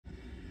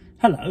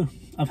Hello,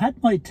 I've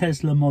had my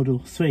Tesla Model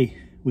 3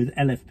 with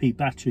LFP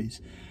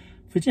batteries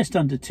for just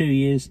under 2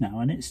 years now,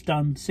 and it's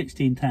done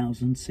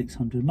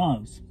 16,600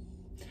 miles.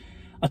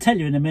 I'll tell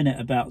you in a minute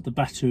about the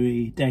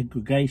battery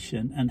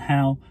degradation and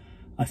how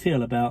I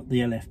feel about the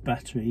LFP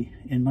battery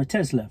in my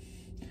Tesla,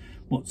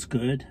 what's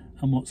good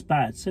and what's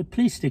bad. So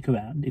please stick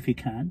around if you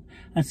can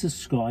and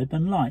subscribe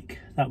and like.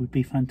 That would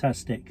be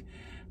fantastic.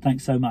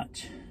 Thanks so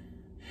much.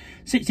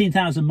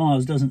 16,000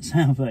 miles doesn't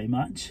sound very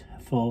much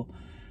for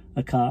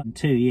a car in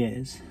 2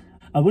 years.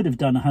 I would have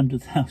done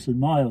 100,000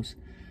 miles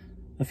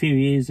a few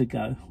years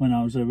ago when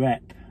I was a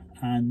rep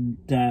and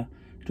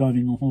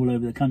driving all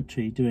over the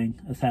country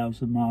doing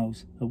 1,000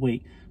 miles a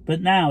week.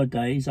 But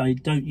nowadays I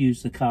don't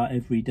use the car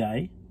every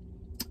day.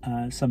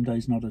 Some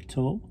days not at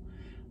all.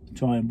 I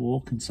try and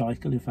walk and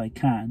cycle if I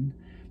can.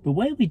 But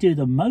where we do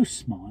the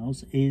most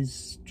miles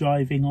is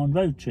driving on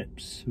road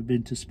trips. We've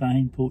been to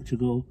Spain,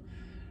 Portugal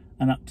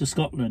and up to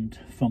Scotland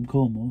from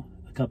Cornwall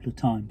a couple of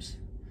times.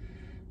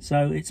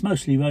 So it's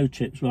mostly road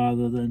trips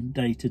rather than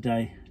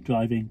day-to-day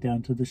driving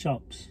down to the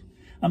shops.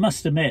 I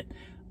must admit,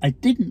 I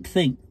didn't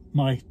think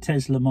my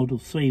Tesla Model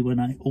 3 when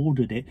I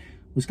ordered it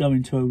was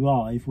going to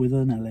arrive with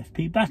an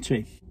LFP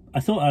battery.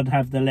 I thought I'd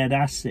have the lead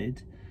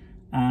acid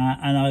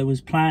and I was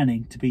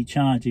planning to be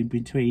charging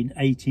between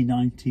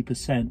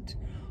 80–90%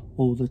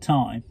 all the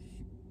time.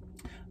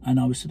 And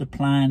I was sort of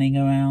planning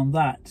around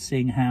that,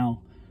 seeing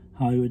how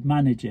I would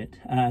manage it.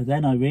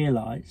 Then I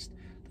realised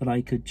that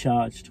I could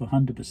charge to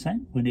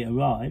 100% when it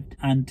arrived,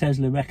 and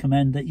Tesla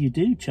recommend that you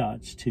do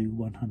charge to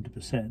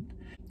 100%.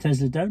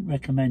 Tesla don't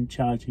recommend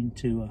charging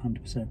to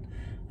 100%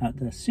 at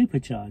the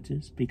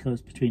superchargers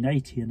because between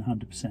 80 and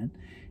 100%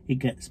 it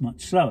gets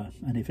much slower,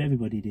 and if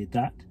everybody did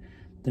that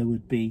there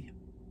would be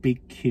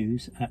big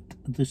queues at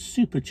the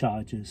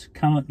superchargers.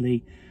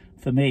 Currently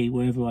for me,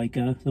 wherever I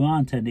go, there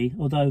aren't any,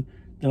 although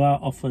there are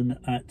often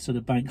at sort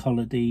of bank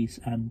holidays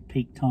and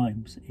peak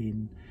times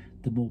in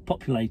the more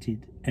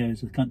populated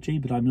areas of the country,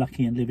 but I'm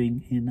lucky in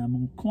living in a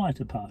more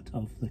quieter part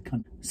of the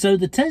country. So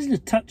the Tesla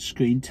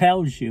touchscreen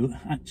tells you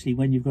actually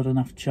when you've got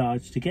enough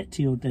charge to get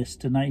to your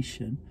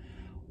destination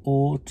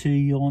or to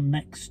your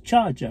next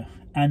charger,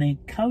 and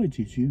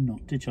encourages you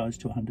not to charge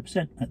to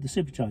 100% at the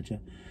supercharger.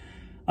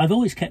 I've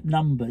always kept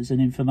numbers and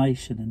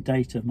information and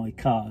data of my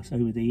cars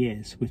over the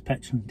years with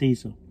petrol and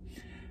diesel.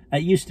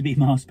 It used to be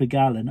miles per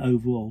gallon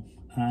overall,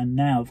 and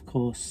now of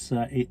course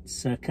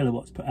it's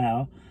kilowatts per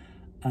hour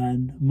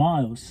and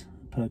miles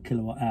per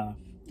kilowatt hour.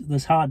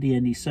 There's hardly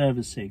any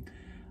servicing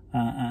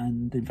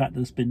and in fact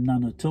there's been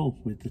none at all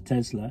with the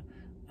Tesla,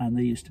 and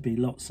there used to be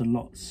lots and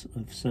lots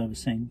of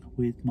servicing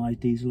with my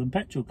diesel and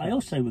petrol cars. I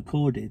also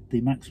recorded the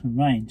maximum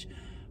range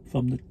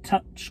from the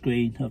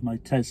touchscreen of my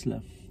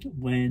Tesla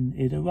when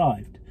it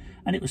arrived,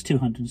 and it was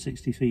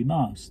 263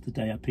 miles the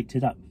day I picked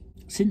it up.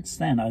 Since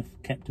then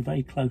I've kept a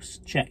very close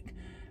check,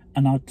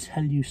 and I'll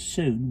tell you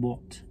soon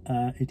what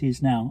it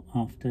is now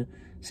after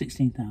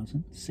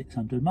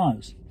 16,600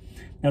 miles.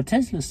 Now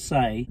Tesla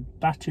say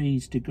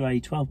batteries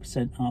degrade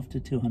 12% after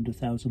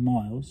 200,000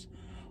 miles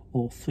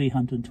or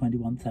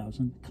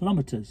 321,000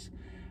 kilometers.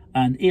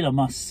 And Elon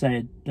Musk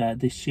said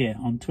this year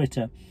on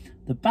Twitter,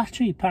 the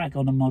battery pack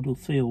on a Model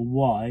 3 or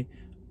Y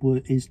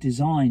is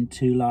designed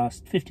to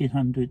last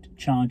 1,500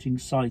 charging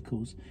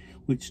cycles,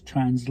 which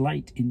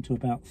translate into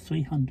about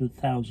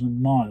 300,000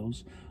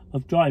 miles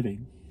of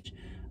driving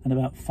and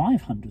about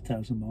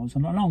 500,000 miles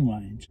on a long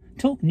range.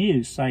 Talk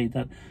News say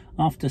that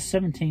after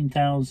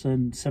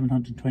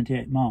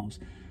 17,728 miles,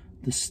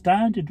 the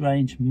standard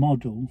range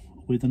model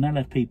with an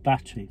LFP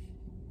battery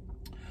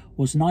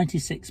was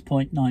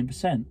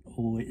 96.9%,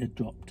 or it had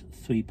dropped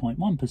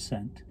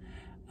 3.1%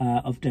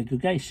 of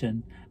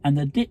degradation, and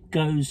the dip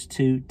goes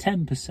to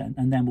 10%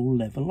 and then will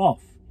level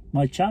off.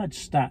 My charge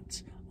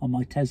stats on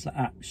my Tesla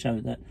app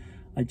show that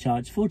I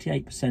charge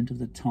 48% of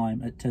the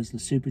time at Tesla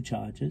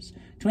superchargers,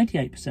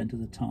 28% of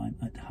the time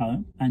at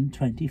home, and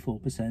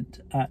 24%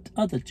 at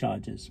other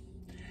chargers.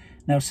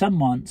 Now some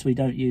months we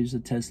don't use the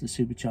Tesla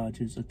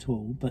superchargers at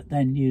all, but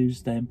then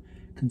use them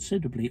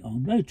considerably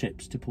on road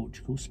trips to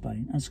Portugal,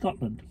 Spain and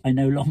Scotland. I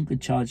no longer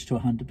charge to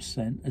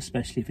 100%,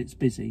 especially if it's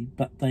busy,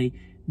 but they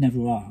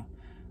never are.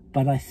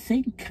 But I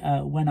think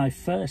when I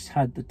first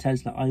had the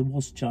Tesla, I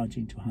was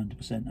charging to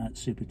 100% at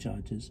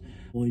superchargers,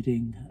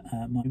 avoiding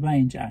my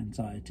range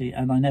anxiety,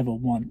 and I never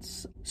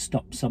once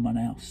stopped someone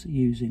else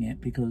using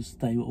it because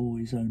they were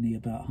always only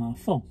about half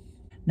full.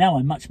 Now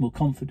I'm much more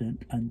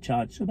confident and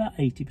charge to about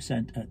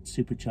 80% at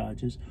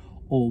superchargers,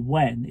 or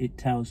when it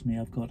tells me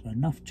I've got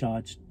enough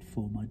charge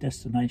for my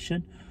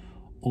destination,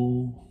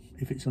 or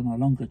if it's on a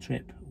longer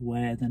trip,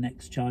 where the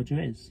next charger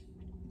is.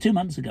 2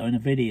 months ago in a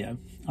video,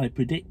 I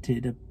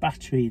predicted a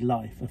battery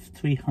life of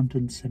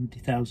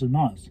 370,000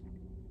 miles,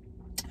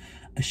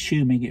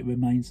 assuming it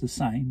remains the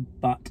same,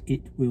 but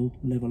it will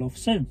level off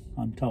soon,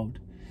 I'm told.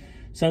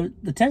 So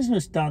the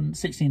Tesla's done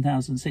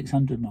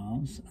 16,600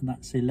 miles, and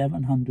that's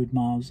 1,100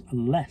 miles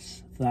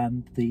less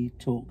than the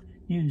Talk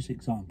News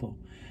example.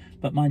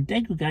 But my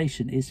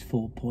degradation is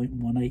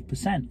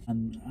 4.18%,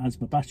 and as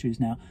my battery is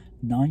now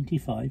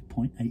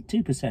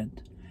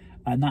 95.82%.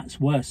 and that's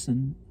worse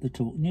than the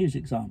Talk News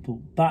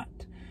example,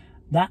 but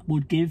that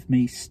would give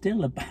me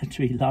still a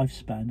battery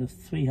lifespan of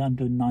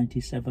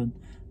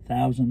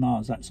 397,000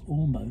 miles. That's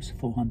almost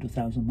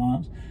 400,000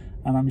 miles,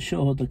 and I'm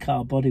sure the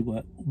car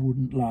bodywork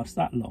wouldn't last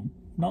that long.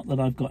 Not that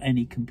I've got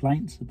any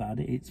complaints about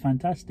it, it's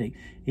fantastic,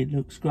 it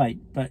looks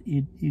great, but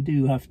you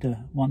do have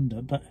to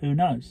wonder, but who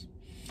knows.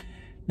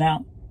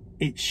 Now,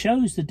 it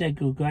shows the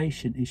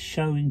degradation is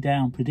showing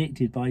down,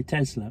 predicted by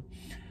Tesla,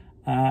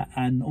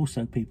 and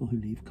also people who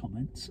leave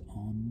comments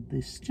on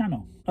this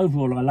channel.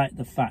 Overall, I like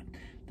the fact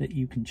that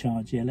you can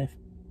charge the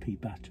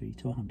LFP battery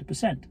to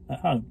 100% at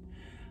home.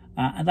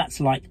 And that's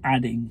like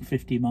adding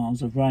 50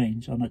 miles of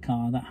range on a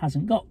car that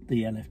hasn't got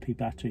the LFP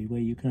battery, where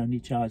you can only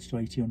charge to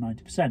 80 or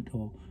 90%,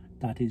 or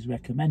that is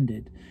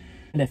recommended.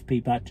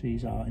 LFP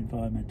batteries are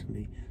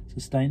environmentally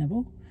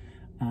sustainable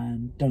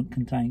and don't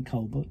contain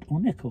cobalt or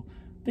nickel,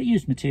 but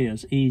use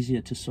materials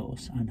easier to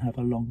source and have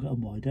a longer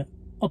and wider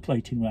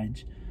operating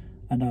range,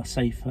 and are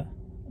safer,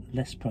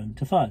 less prone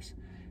to fires.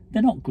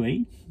 They're not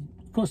green,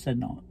 of course they're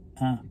not,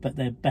 but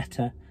they're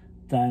better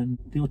than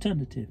the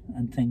alternative,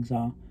 and things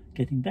are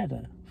getting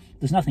better.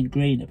 There's nothing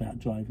green about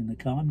driving the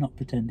car, I'm not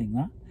pretending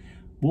that.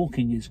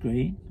 Walking is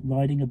green,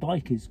 riding a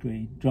bike is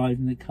green,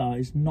 driving the car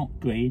is not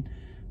green,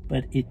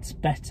 but it's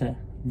better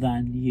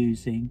than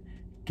using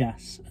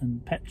gas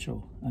and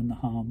petrol and the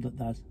harm that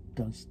that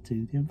does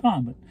to the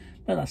environment,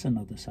 but that's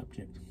another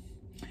subject.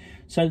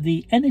 So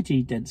the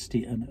energy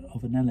density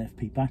of an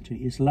LFP battery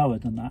is lower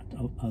than that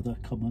of other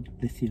common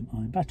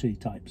lithium-ion battery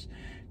types.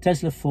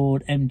 Tesla,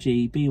 Ford,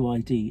 MG,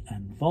 BYD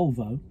and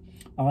Volvo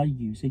are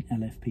using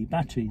LFP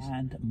batteries,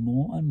 and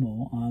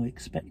more are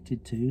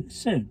expected to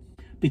soon.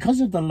 Because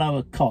of the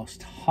lower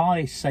cost,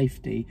 high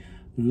safety,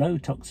 low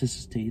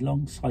toxicity,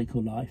 long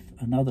cycle life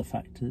and other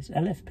factors,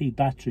 LFP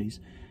batteries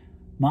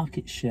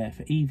market share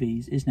for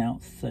EVs is now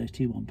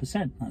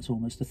 31%. That's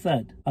almost a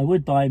third. I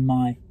would buy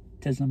my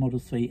Tesla Model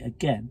 3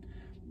 again,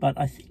 but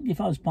I think if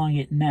I was buying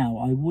it now,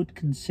 I would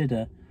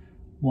consider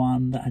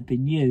one that had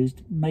been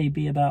used,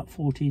 maybe about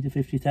 40 to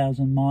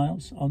 50,000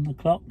 miles on the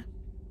clock.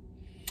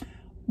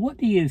 What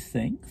do you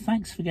think?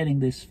 Thanks for getting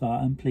this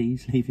far, and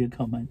please leave your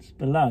comments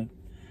below.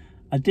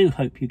 I do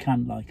hope you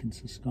can like and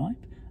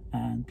subscribe,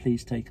 and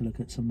please take a look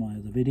at some of my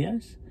other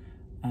videos.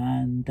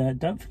 And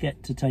don't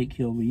forget to take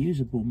your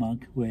reusable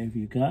mug wherever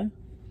you go.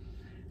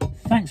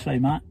 Thanks very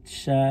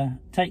much.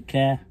 Take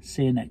care.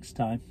 See you next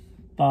time.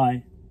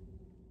 Bye.